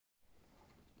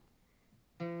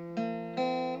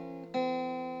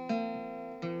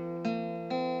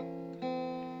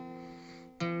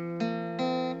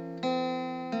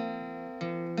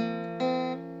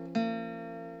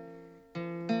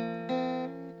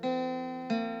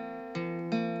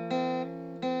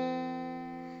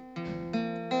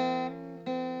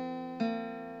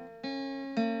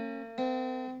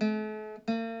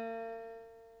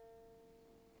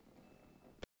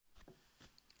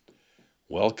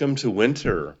Welcome to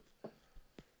winter.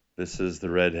 This is the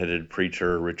redheaded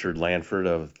preacher, Richard Lanford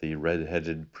of the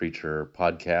Redheaded Preacher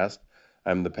podcast.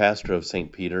 I'm the pastor of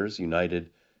St. Peter's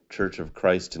United Church of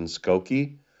Christ in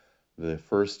Skokie, the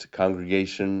first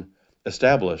congregation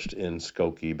established in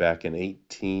Skokie back in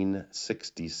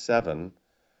 1867,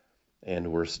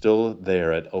 and we're still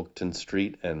there at Oakton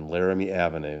Street and Laramie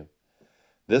Avenue.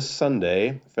 This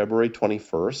Sunday, February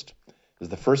 21st, is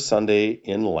the first Sunday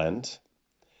in Lent,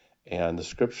 and the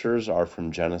scriptures are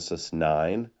from Genesis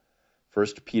 9, 1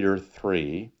 Peter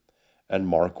 3, and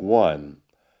Mark 1.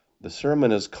 The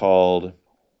sermon is called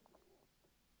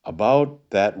About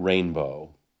That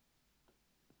Rainbow, ...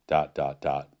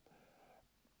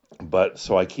 But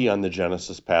so I key on the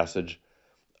Genesis passage,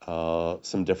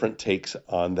 some different takes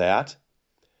on that,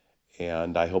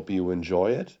 and I hope you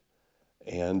enjoy it.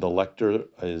 And the lector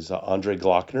is Andre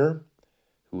Gloeckner,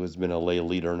 who has been a lay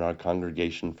leader in our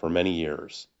congregation for many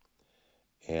years.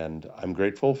 And I'm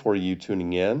grateful for you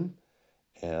tuning in.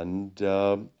 And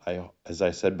as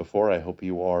I said before, I hope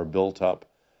you are built up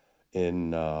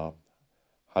in how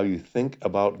you think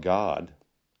about God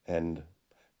and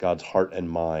God's heart and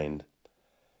mind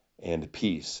and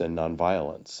peace and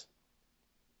nonviolence.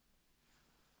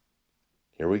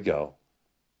 Here we go.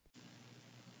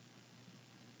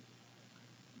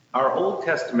 Our Old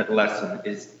Testament lesson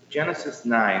is Genesis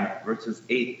 9, verses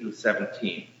 8 through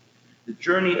 17. The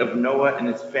journey of Noah and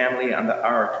his family on the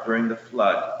ark during the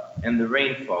flood and the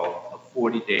rainfall of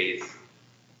 40 days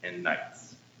and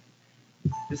nights.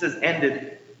 This has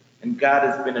ended, and God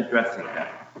has been addressing them.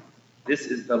 This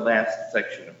is the last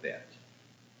section of that.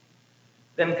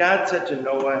 Then God said to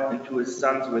Noah and to his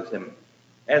sons with him,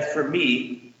 "As for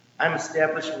me, I'm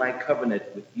established my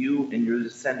covenant with you and your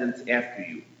descendants after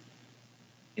you,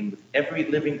 and with every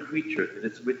living creature that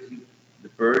is with you, the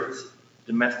birds,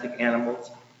 domestic animals,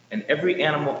 and every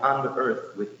animal on the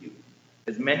earth with you,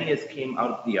 as many as came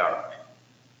out of the ark.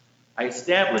 I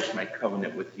establish my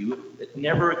covenant with you that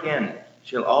never again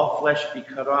shall all flesh be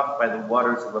cut off by the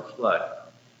waters of a flood,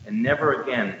 and never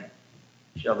again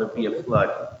shall there be a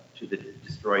flood to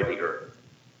destroy the earth."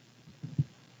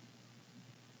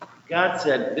 God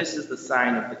said, "This is the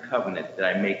sign of the covenant that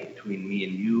I make between me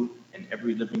and you and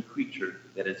every living creature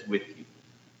that is with you,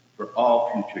 for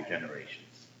all future generations.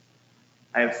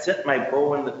 I have set my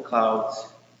bow in the clouds,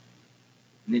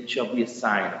 and it shall be a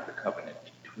sign of the covenant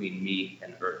between me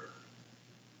and earth.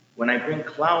 When I bring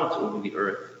clouds over the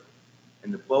earth,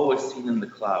 and the bow is seen in the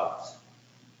clouds,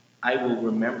 I will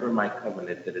remember my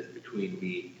covenant that is between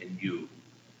me and you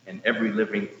and every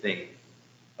living thing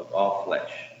of all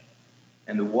flesh.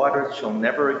 And the waters shall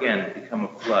never again become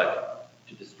a flood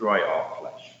to destroy all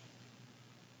flesh.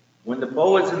 When the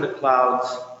bow is in the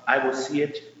clouds, I will see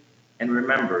it and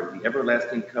remember the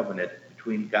everlasting covenant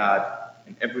between God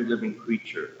and every living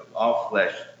creature of all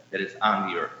flesh that is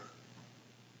on the earth."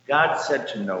 God said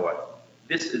to Noah,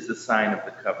 "This is the sign of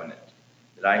the covenant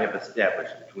that I have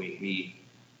established between me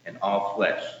and all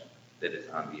flesh that is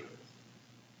on the earth."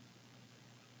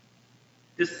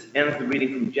 This ends the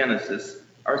reading from Genesis.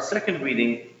 Our second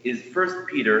reading is 1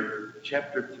 Peter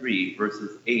chapter 3,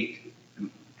 verses 8 through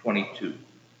 22.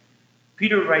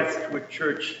 Peter writes to a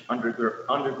church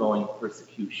undergoing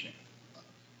persecution.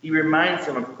 He reminds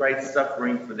them of Christ's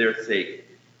suffering for their sake,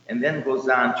 and then goes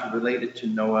on to relate it to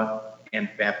Noah and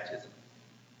baptism.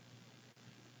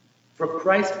 "For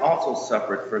Christ also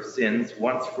suffered for sins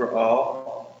once for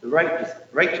all, the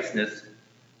righteousness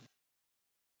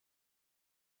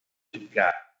to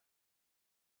God,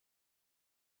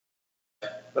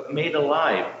 but made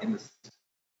alive in the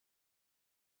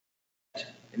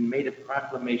and made a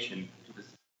proclamation to the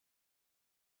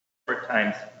former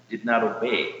times did not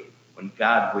obey, when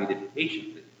God waited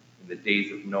patiently in the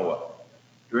days of Noah,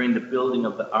 during the building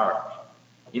of the ark,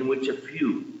 in which a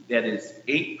few, that is,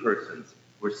 8 persons,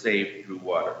 were saved through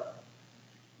water.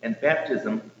 And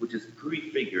baptism, which is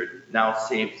prefigured, now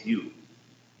saves you,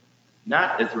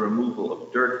 not as a removal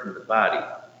of dirt from the body,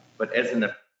 but as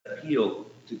an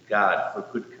appeal to God for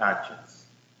good conscience,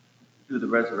 through the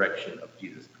resurrection of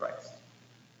Jesus Christ,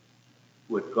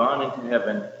 who had gone into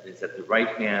heaven and is at the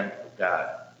right hand of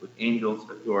God, with angels,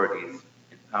 authorities,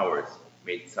 and powers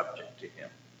made subject to him."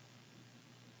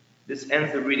 This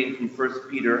ends the reading from 1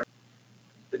 Peter.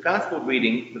 The Gospel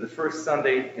reading for the first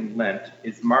Sunday in Lent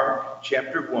is Mark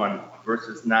chapter 1,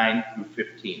 verses 9 through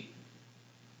 15.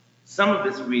 Some of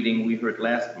this reading we heard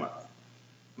last month.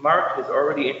 Mark has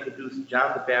already introduced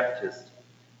John the Baptist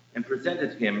and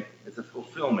presented him as a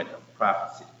fulfillment of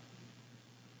prophecy.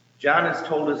 John has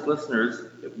told his listeners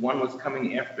that one was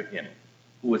coming after him,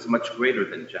 who was much greater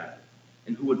than John,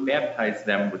 and who would baptize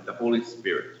them with the Holy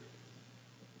Spirit.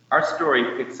 Our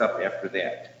story picks up after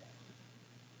that.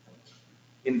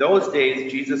 In those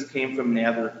days, Jesus came from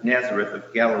Nazareth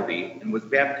of Galilee and was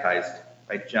baptized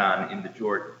by John in the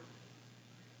Jordan.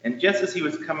 And just as he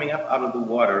was coming up out of the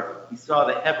water, he saw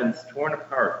the heavens torn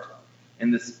apart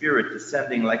and the Spirit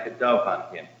descending like a dove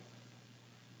on him.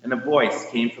 And a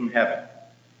voice came from heaven,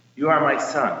 "You are my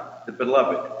Son, the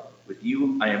Beloved. With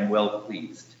you I am well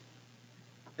pleased."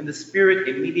 And the Spirit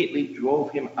immediately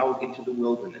drove him out into the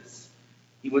wilderness.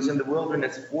 He was in the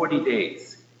wilderness 40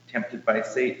 days, tempted by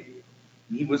Satan.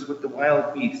 And he was with the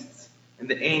wild beasts, and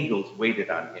the angels waited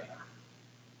on him.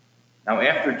 Now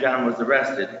after John was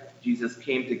arrested, Jesus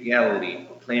came to Galilee,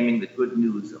 proclaiming the good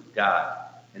news of God,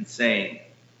 and saying,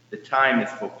 "The time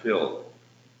is fulfilled,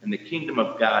 and the kingdom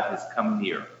of God has come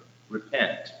near.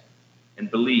 Repent, and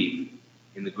believe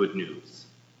in the good news."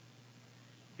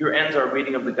 Here ends our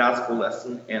reading of the gospel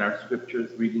lesson and our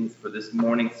scriptures readings for this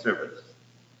morning's service.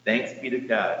 Thanks be to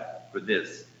God for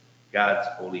this, God's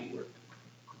holy word.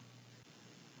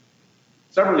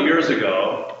 Several years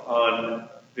ago, on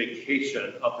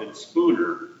vacation up in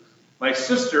Spooner, my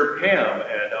sister Pam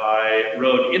and I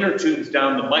rode inner tubes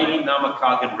down the mighty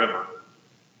Namakagon River.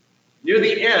 Near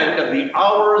the end of the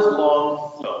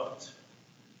hours-long float,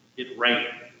 it rained,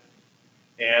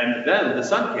 and then the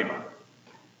sun came out.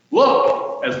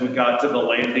 Look, as we got to the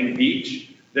landing beach,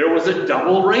 there was a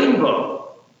double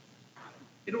rainbow.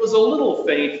 It was a little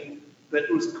faint, but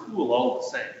it was cool all the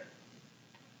same.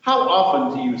 How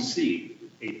often do you see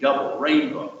a double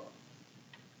rainbow?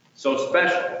 So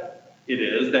special it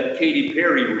is that Katy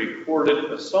Perry recorded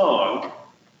a song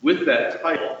with that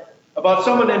title about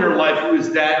someone in her life who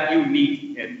is that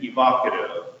unique and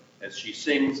evocative as she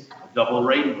sings "A Double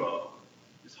Rainbow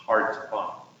is Hard to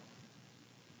Find."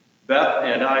 Beth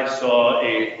and I saw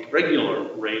a regular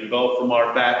rainbow from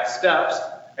our back steps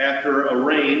after a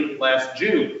rain last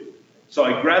June. So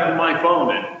I grabbed my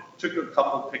phone and took a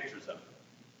couple pictures of it.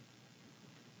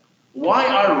 Why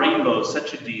are rainbows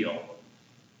such a deal?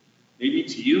 Maybe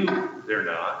to you, they're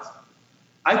not.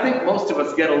 I think most of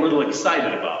us get a little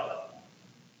excited about them.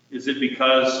 Is it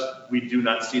because we do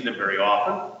not see them very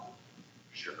often?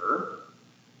 Sure.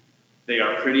 They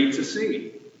are pretty to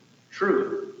see.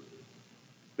 True.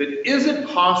 But is it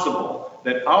possible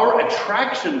that our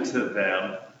attraction to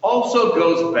them also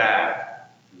goes back,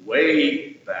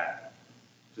 way back,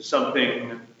 to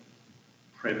something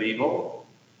primeval?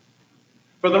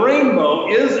 For the rainbow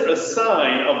is a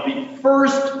sign of the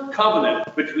first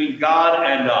covenant between God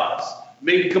and us,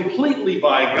 made completely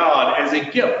by God as a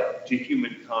gift to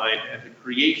humankind and to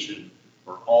creation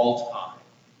for all time.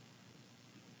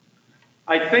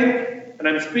 I think, and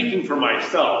I'm speaking for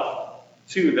myself,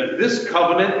 too, that this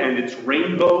covenant and its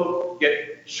rainbow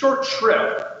get short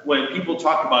shrift when people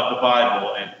talk about the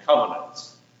Bible and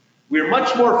covenants. We're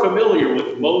much more familiar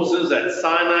with Moses at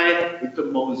Sinai with the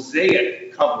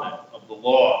Mosaic covenant of the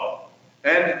law.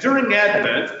 And during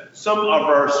Advent, some of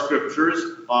our scriptures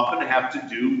often have to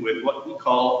do with what we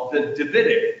call the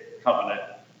Davidic covenant.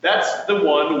 That's the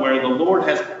one where the Lord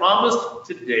has promised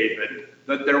to David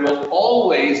that there will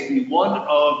always be one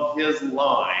of his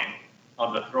line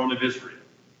on the throne of Israel.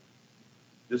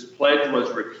 This pledge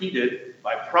was repeated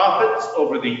by prophets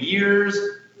over the years,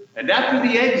 and after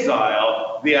the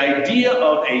exile, the idea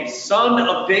of a son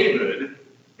of David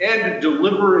and a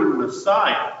delivering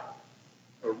Messiah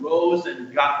arose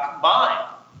and got combined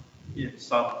in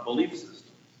some belief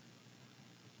systems.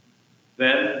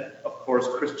 Then, of course,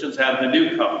 Christians have the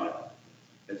new covenant,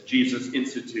 as Jesus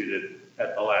instituted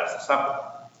at the Last Supper.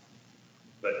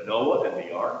 But Noah and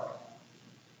the ark.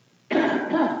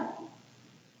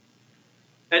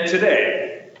 And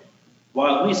today,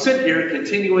 while we sit here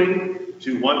continuing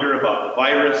to wonder about the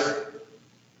virus,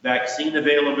 vaccine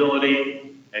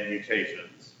availability, and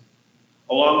mutations,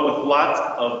 along with lots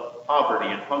of poverty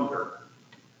and hunger,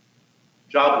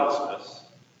 joblessness,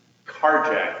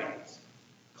 carjackings,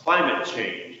 climate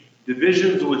change,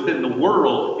 divisions within the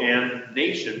world and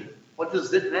nation, what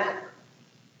does it matter?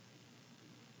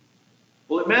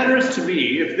 Well, it matters to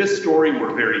me if this story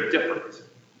were very different,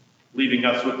 leaving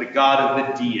us with the God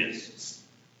of the deists,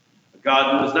 a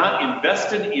God who has not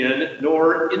invested in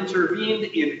nor intervened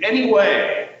in any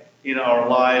way in our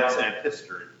lives and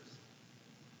histories.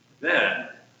 Then,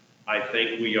 I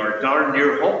think we are darn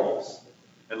near hopeless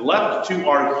and left to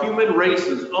our human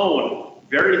race's own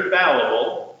very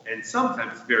fallible and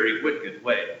sometimes very wicked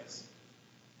ways.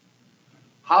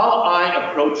 How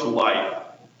I approach life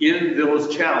in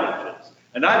those challenges,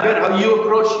 and I bet how you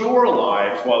approach your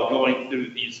lives while going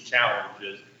through these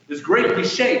challenges, is greatly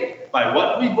shaped by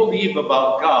what we believe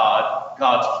about God,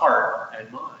 God's heart and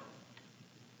mind.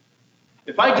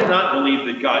 If I do not believe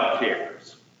that God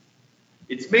cares,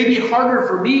 It's maybe harder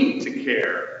for me to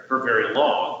care for very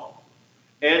long,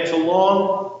 and to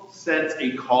long sense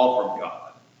a call from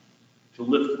God to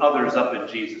lift others up in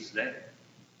Jesus' name.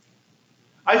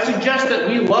 I suggest that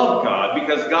we love God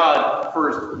because God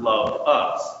first loved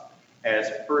us.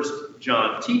 As 1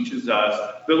 John teaches us,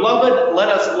 "Beloved, let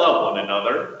us love one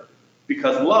another,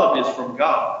 because love is from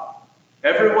God.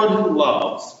 Everyone who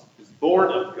loves is born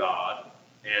of God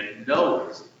and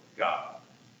knows God."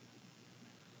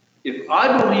 If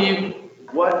I believe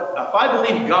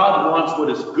God wants what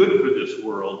is good for this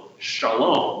world,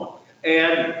 shalom,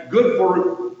 and good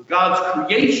for God's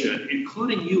creation,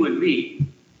 including you and me,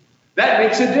 that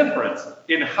makes a difference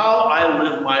in how I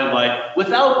live my life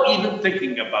without even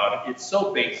thinking about it. It's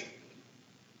so basic.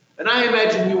 And I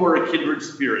imagine you are a kindred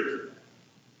spirit to that.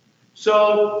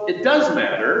 So it does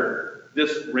matter,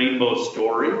 this rainbow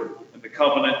story and the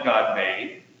covenant God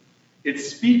made. It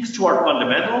speaks to our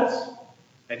fundamentals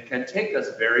and can take us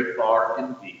very far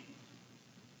indeed.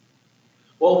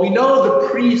 Well, we know the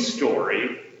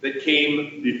pre-story that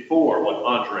came before what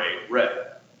Andre read.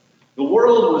 The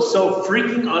world was so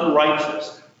freaking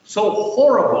unrighteous, so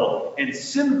horrible and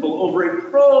sinful over a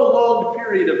prolonged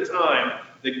period of time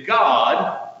that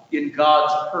God, in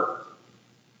God's hurt,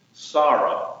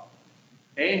 sorrow,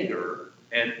 anger,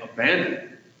 and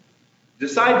abandonment,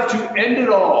 decides to end it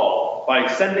all by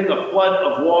sending a flood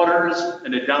of waters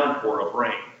and a downpour of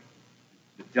rain,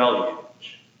 the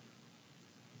deluge.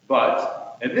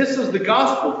 But, and this is the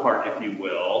gospel part, if you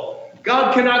will,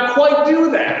 God cannot quite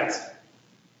do that.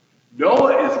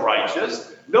 Noah is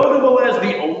righteous, notable as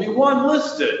the only one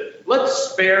listed. Let's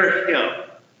spare him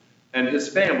and his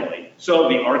family. So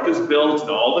the ark is built, and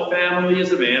all the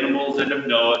families of animals and of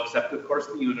Noah, except of course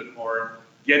the unicorn,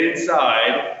 get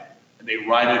inside, and they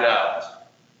ride it out.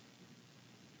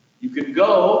 You can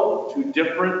go to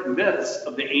different myths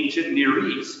of the ancient Near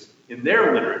East in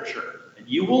their literature, and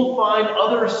you will find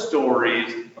other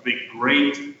stories of a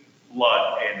great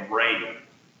flood and rain.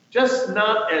 Just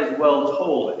not as well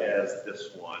told as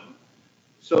this one.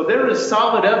 So there is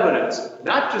solid evidence,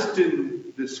 not just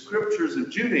in the scriptures of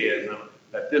Judaism,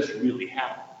 that this really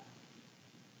happened.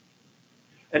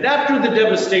 And after the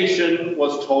devastation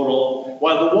was total,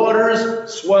 while the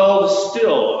waters swelled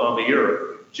still on the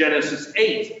earth, Genesis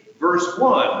 8, verse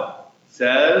 1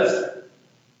 says,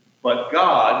 "But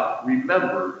God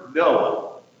remembered Noah."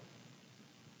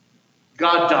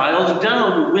 God dials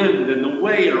down the wind and the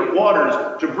waters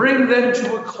to bring them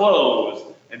to a close,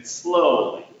 and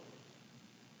slowly,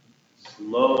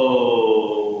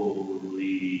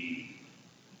 the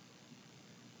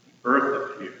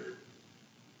earth appeared,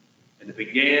 and it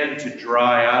began to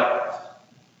dry out,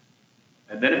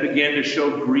 and then it began to show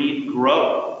green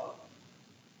growth,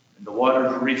 and the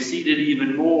waters receded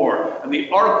even more, and the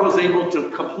ark was able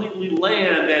to completely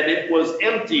land, and it was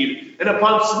emptied. And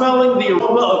upon smelling the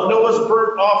aroma of Noah's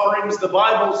burnt offerings, the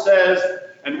Bible says,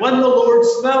 "And when the Lord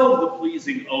smelled the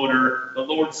pleasing odor, the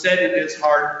Lord said in his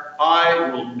heart, I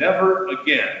will never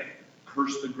again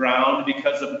curse the ground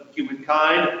because of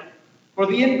humankind, for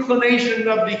the inclination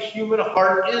of the human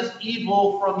heart is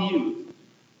evil from youth,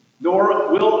 nor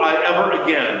will I ever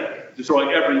again destroy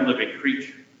every living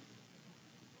creature."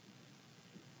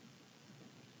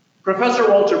 Professor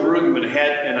Walter Brueggemann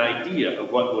had an idea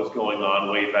of what was going on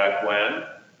way back when.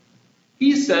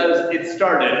 He says it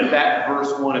started at that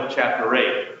verse 1 of chapter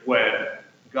 8, when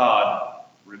God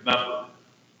remembered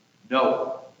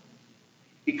Noah.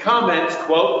 He comments,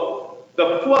 quote,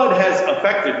 "The flood has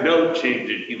affected no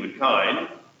change in humankind,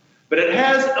 but it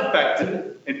has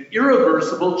affected an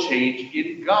irreversible change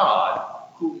in God,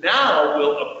 who now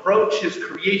will approach his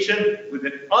creation with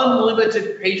an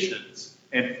unlimited patience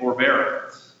and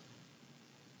forbearance."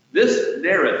 This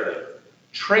narrative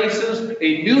traces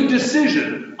a new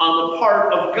decision on the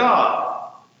part of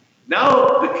God.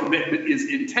 Now the commitment is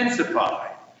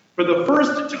intensified. For the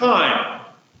first time,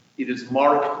 it is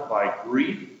marked by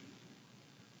grief,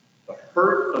 the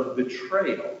hurt of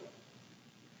betrayal.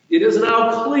 It is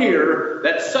now clear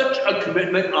that such a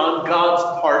commitment on God's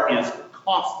part is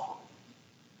costly.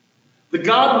 The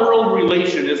God-world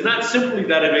relation is not simply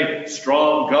that of a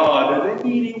strong God and a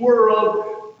needy world.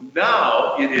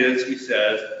 Now it is, he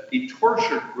says, a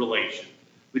tortured relation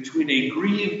between a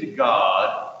grieved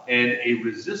God and a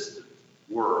resistant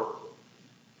world.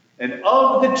 And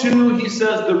of the two, he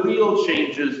says, the real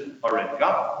changes are in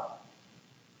God.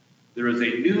 There is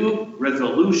a new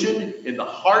resolution in the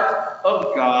heart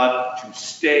of God to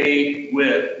stay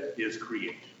with his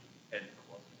creation. End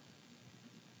quote.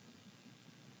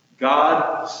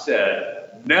 God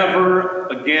said, "Never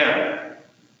again."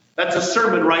 That's a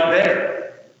sermon right there.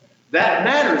 That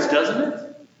matters, doesn't it?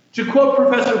 To quote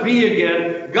Professor B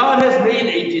again, God has made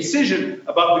a decision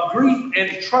about the grief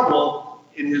and trouble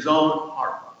in his own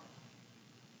heart.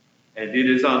 And it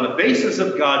is on the basis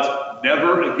of God's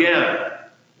never again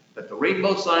that the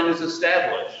rainbow sign is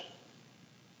established.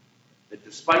 That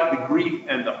despite the grief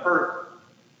and the hurt,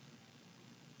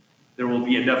 there will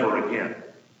be a never again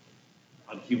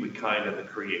on humankind and the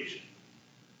creation.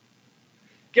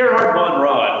 Gerhard von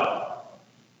Rad,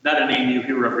 not a name you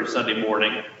hear every Sunday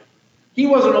morning, he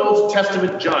was an Old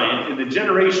Testament giant in the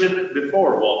generation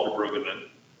before Walter Brueggemann.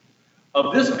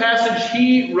 Of this passage,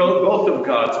 he wrote both of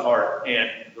God's heart and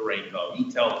the rainbow.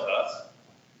 He tells us,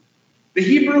 the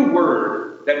Hebrew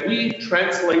word that we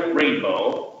translate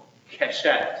rainbow,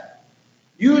 keshet,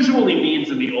 usually means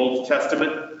in the Old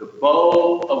Testament the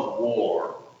bow of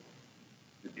war.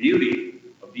 The beauty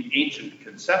of the ancient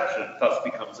conception thus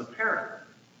becomes apparent.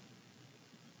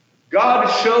 God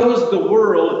shows the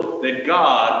world that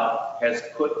God has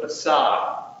put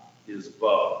aside his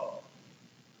bow.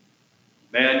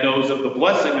 Man knows of the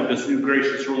blessing of this new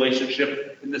gracious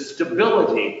relationship in the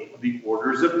stability of the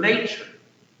orders of nature,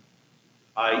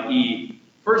 i.e.,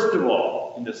 first of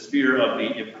all, in the sphere of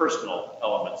the impersonal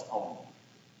elements only.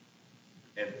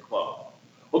 End quote.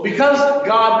 Well, because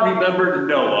God remembered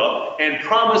Noah and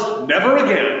promised never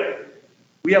again,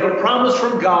 we have a promise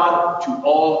from God to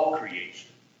all creation.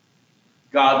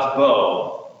 God's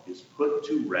bow is put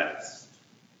to rest.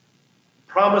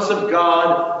 The promise of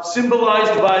God,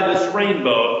 symbolized by this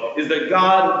rainbow, is that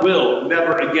God will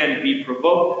never again be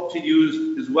provoked to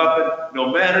use his weapon,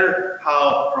 no matter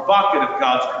how provocative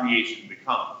God's creation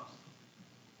becomes.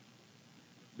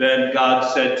 Then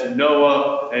God said to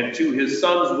Noah and to his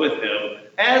sons with him,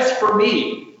 as for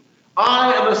me,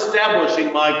 I am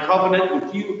establishing my covenant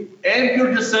with you and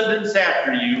your descendants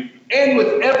after you, and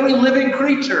with every living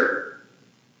creature.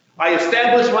 I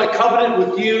establish my covenant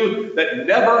with you that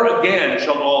never again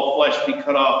shall all flesh be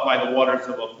cut off by the waters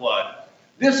of a flood.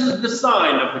 This is the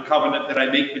sign of the covenant that I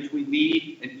make between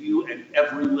me and you and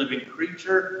every living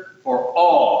creature for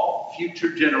all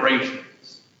future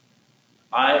generations.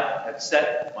 I have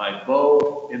set my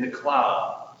bow in the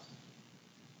clouds.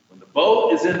 When the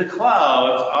bow is in the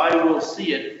clouds, I will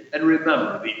see it and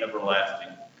remember the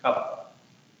everlasting covenant.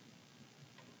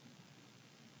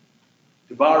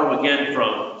 To borrow again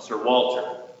from Sir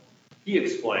Walter, he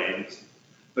explains,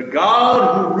 the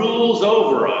God who rules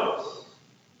over us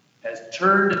has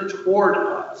turned toward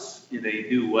us in a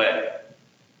new way.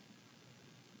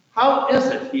 How is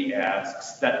it, he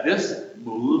asks, that this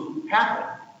move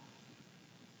happened?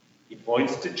 He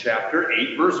points to chapter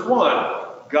 8, verse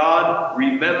 1. God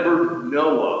remembered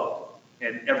Noah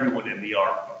and everyone in the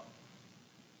ark.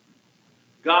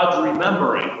 God's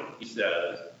remembering, he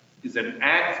says, is an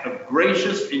act of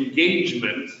gracious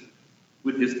engagement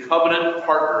with his covenant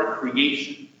partner,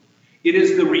 creation. It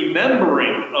is the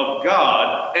remembering of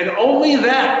God, and only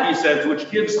that, he says, which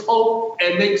gives hope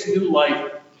and makes new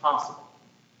life possible.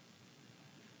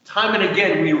 Time and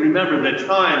again, we remember the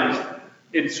times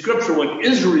in Scripture when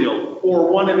Israel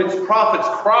or one of its prophets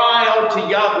cry out to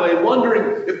Yahweh,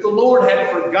 wondering if the Lord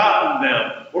had forgotten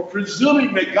them, or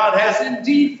presuming that God has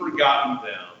indeed forgotten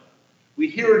them. We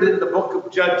hear it in the book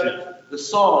of Judges, the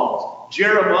Psalms,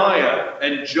 Jeremiah,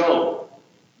 and Job.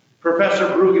 Professor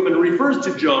Brueggemann refers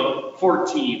to Job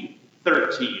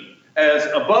 14:13 as,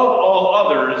 above all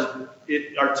others,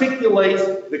 it articulates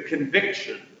the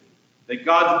conviction that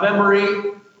God's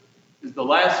memory is the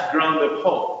last ground of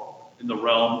hope in the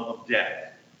realm of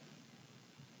death.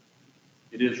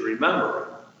 It is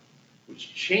remembering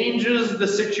which changes the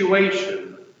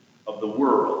situation of the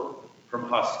world from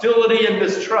hostility and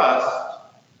mistrust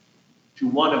to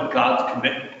one of God's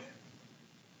commitment.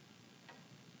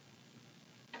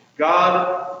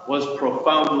 God was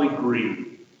profoundly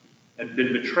grieved and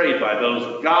been betrayed by those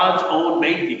of God's own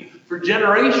making for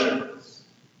generations.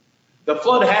 The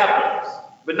flood happens,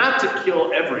 but not to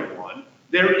kill everyone.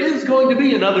 There is going to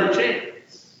be another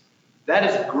chance. That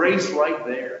is grace right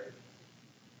there.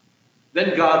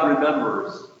 Then God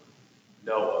remembers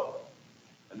Noah.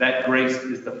 And that grace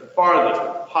is the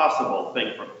farthest possible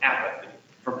thing from apathy,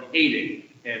 from hating,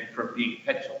 and from being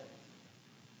petulant.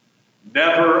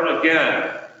 Never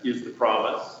again is the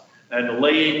promise, and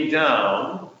laying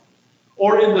down,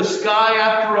 or in the sky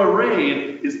after a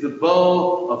rain, is the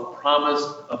bow of promise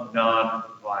of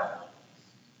non-violence.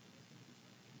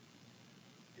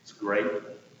 It's great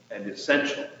and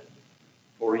essential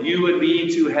for you and me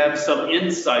to have some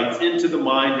insights into the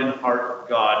mind and heart of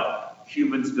God,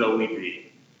 humans though we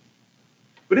be.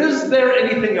 But is there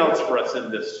anything else for us in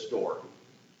this story?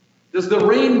 Does the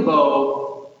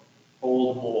rainbow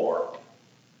hold more?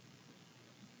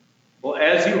 Well,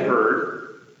 as you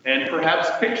heard, and perhaps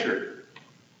pictured.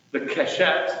 The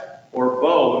cachette, or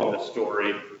bow in the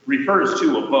story, refers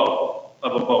to a bow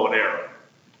and arrow.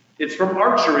 It's from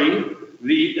archery,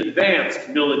 the advanced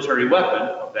military weapon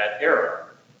of that era.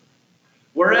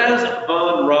 Whereas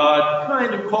Von Rad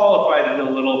kind of qualified it a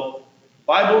little,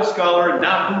 Bible scholar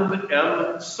Nahum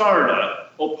M. Sarna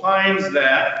opines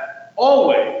that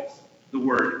always the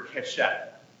word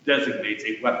cachette designates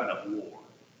a weapon of war.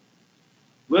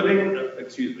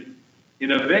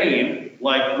 In a vein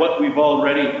like what we've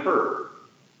already heard.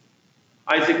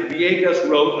 Isaac Villegas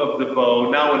wrote of the bow,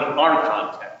 now in our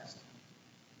context.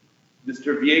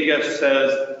 Mr. Villegas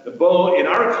says, the bow in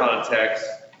our context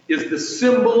is the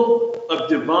symbol of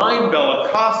divine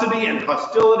bellicosity and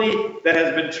hostility that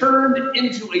has been turned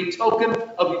into a token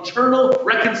of eternal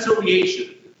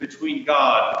reconciliation between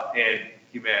God and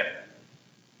humanity.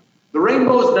 The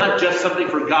rainbow is not just something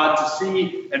for God to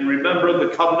see and remember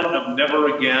the covenant of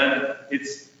never again.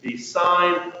 It's a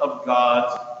sign of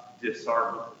God's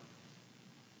disarmament.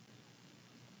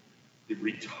 The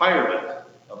retirement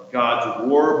of God's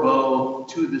war bow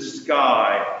to the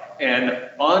sky, an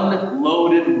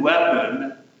unloaded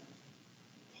weapon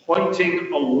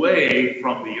pointing away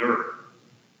from the earth.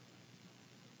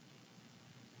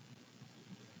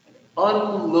 An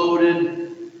unloaded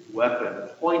weapon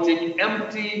pointing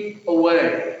empty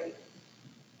away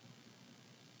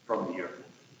from the earth.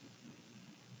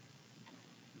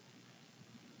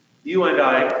 You and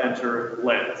I enter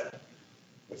Lent,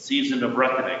 a season of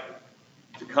reckoning,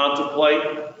 to contemplate,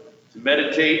 to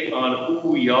meditate on who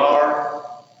we are,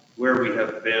 where we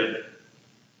have been,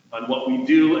 on what we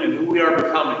do and who we are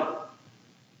becoming.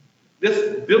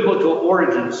 This biblical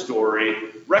origin story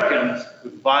reckons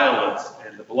with violence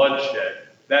and the bloodshed.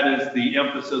 That is the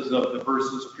emphasis of the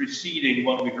verses preceding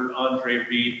what we heard Andre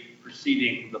read,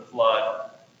 preceding the flood.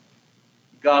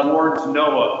 God warns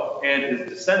Noah and his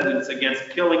descendants against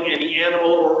killing any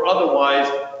animal or otherwise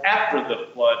after the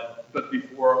flood, but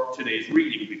before today's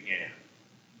reading began.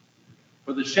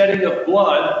 For the shedding of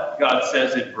blood, God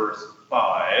says in verse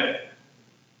 5,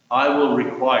 I will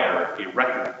require a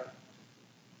reckoning.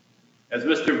 As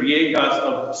Mr. Villegas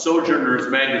of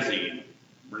Sojourners magazine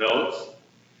notes,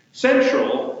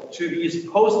 central to these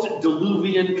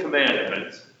post-diluvian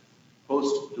commandments,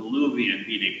 post-diluvian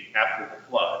meaning after the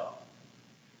flood,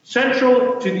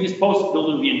 central to these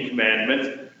post-diluvian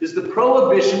commandments is the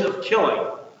prohibition of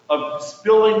killing, of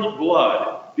spilling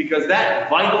blood, because that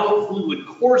vital fluid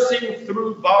coursing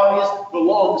through bodies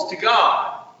belongs to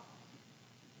God.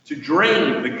 To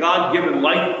drain the God-given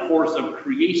life force of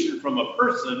creation from a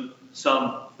person,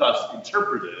 some thus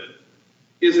interpreted,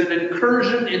 is an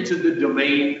incursion into the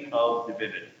domain of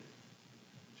divinity.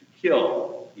 To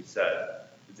kill, he said,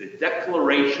 is a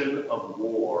declaration of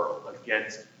war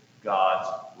against God's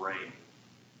reign.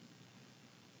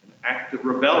 An act of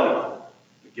rebellion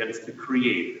against the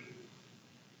Creator.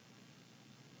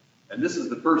 And this is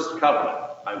the first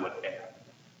covenant, I would add.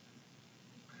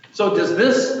 So does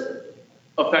this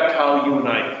affect how you and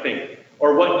I think,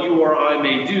 or what you or I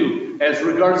may do as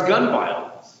regards gun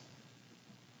violence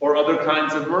or other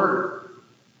kinds of murder?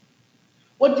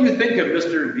 What do you think of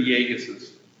Mr.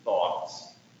 Villegas'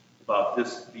 thoughts about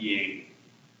this being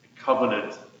a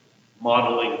covenant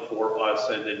modeling for us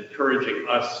and encouraging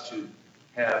us to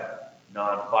have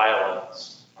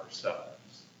nonviolence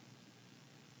ourselves?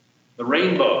 The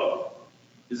rainbow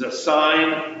is a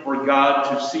sign for God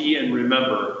to see and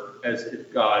remember, as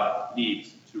if God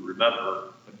needs to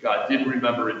remember. But God did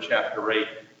remember in chapter 8.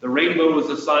 The rainbow was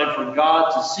a sign for God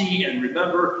to see and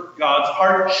remember God's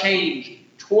heart change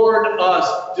toward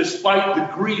us despite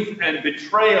the grief and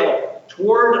betrayal,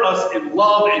 toward us in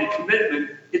love and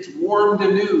commitment. It's warmed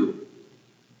anew.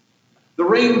 The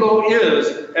rainbow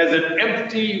is, as an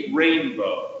empty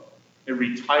rainbow, a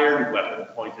retired weapon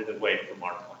pointed away from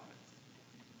our planet.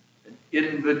 An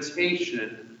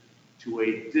invitation to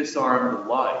a disarmed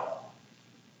life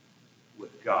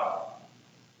with God.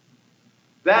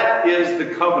 That is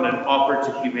the covenant offered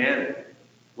to humanity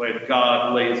when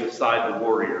God lays aside the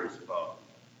warrior's bow.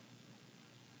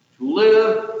 To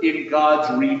live in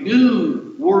God's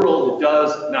renewed world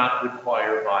does not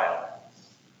require violence.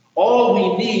 All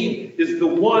we need is the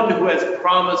one who has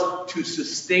promised to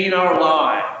sustain our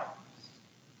lives.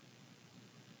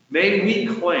 May we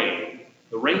claim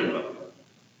the rainbow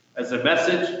as a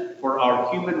message for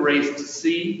our human race to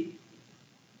see,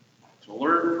 to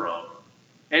learn from,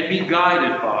 and be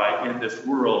guided by in this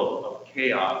world of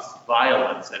chaos,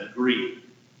 violence, and grief,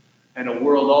 and a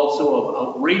world also of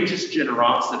outrageous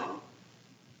generosity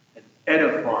and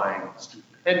edifying,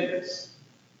 stupendous,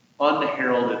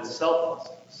 unheralded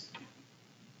selflessness.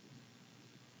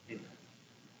 Amen.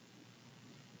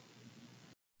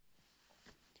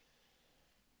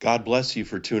 God bless you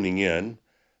for tuning in.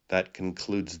 That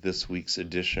concludes this week's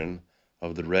edition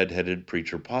of the Red-Headed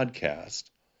Preacher podcast.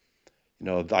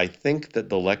 I think that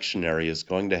the lectionary is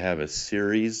going to have a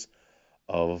series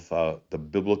of the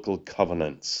biblical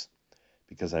covenants,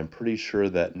 because I'm pretty sure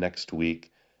that next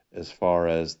week, as far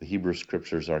as the Hebrew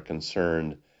Scriptures are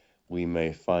concerned, we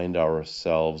may find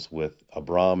ourselves with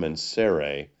Abram and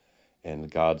Sarai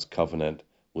and God's covenant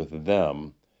with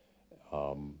them.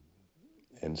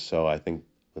 And so I think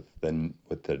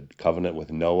with the covenant with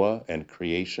Noah and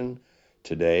creation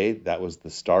today, that was the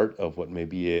start of what may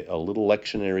be a little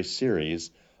lectionary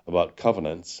series about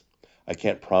covenants. I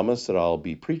can't promise that I'll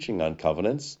be preaching on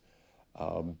covenants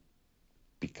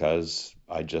because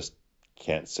I just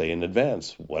can't say in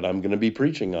advance what I'm going to be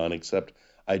preaching on, except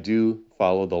I do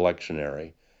follow the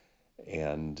lectionary.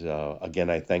 And again,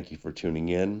 I thank you for tuning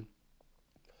in.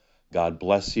 God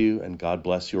bless you, and God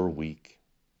bless your week.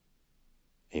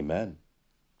 Amen.